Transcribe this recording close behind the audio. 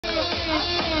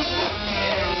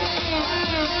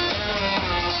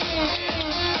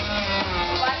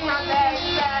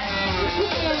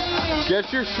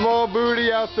Get your small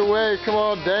booty out the way. Come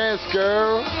on, dance,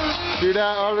 girl. Do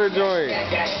that other joint.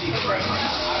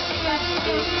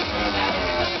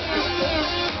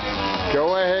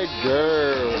 Go ahead,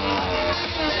 girl.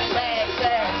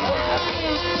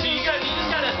 See, you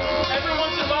just gotta, every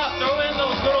once in a while, throw in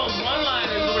those little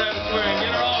one-liners or whatever to her and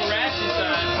get her all ratchet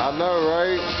side. I know,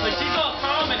 right? Like, she's all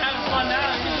calm and having fun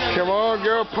now. Come on,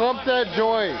 girl, pump that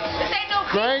joint. This ain't no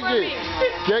Crank for it. me.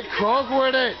 Get crunk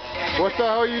with it. What the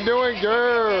hell you doing,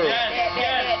 girl?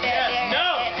 Yes. No.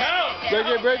 Break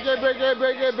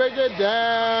it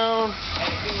down.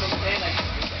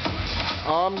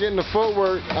 Oh, I'm getting the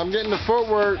footwork.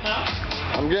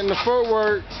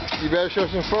 You better show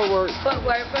some footwork.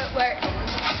 Footwork.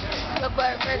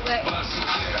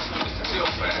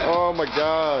 Oh my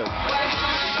God.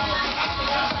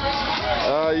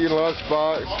 Oh, you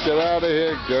lunchbox. Get out of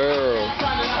here, girl.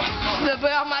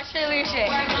 Put on my cheerleader shit.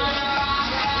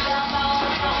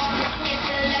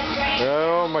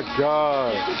 Oh my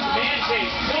God. Man,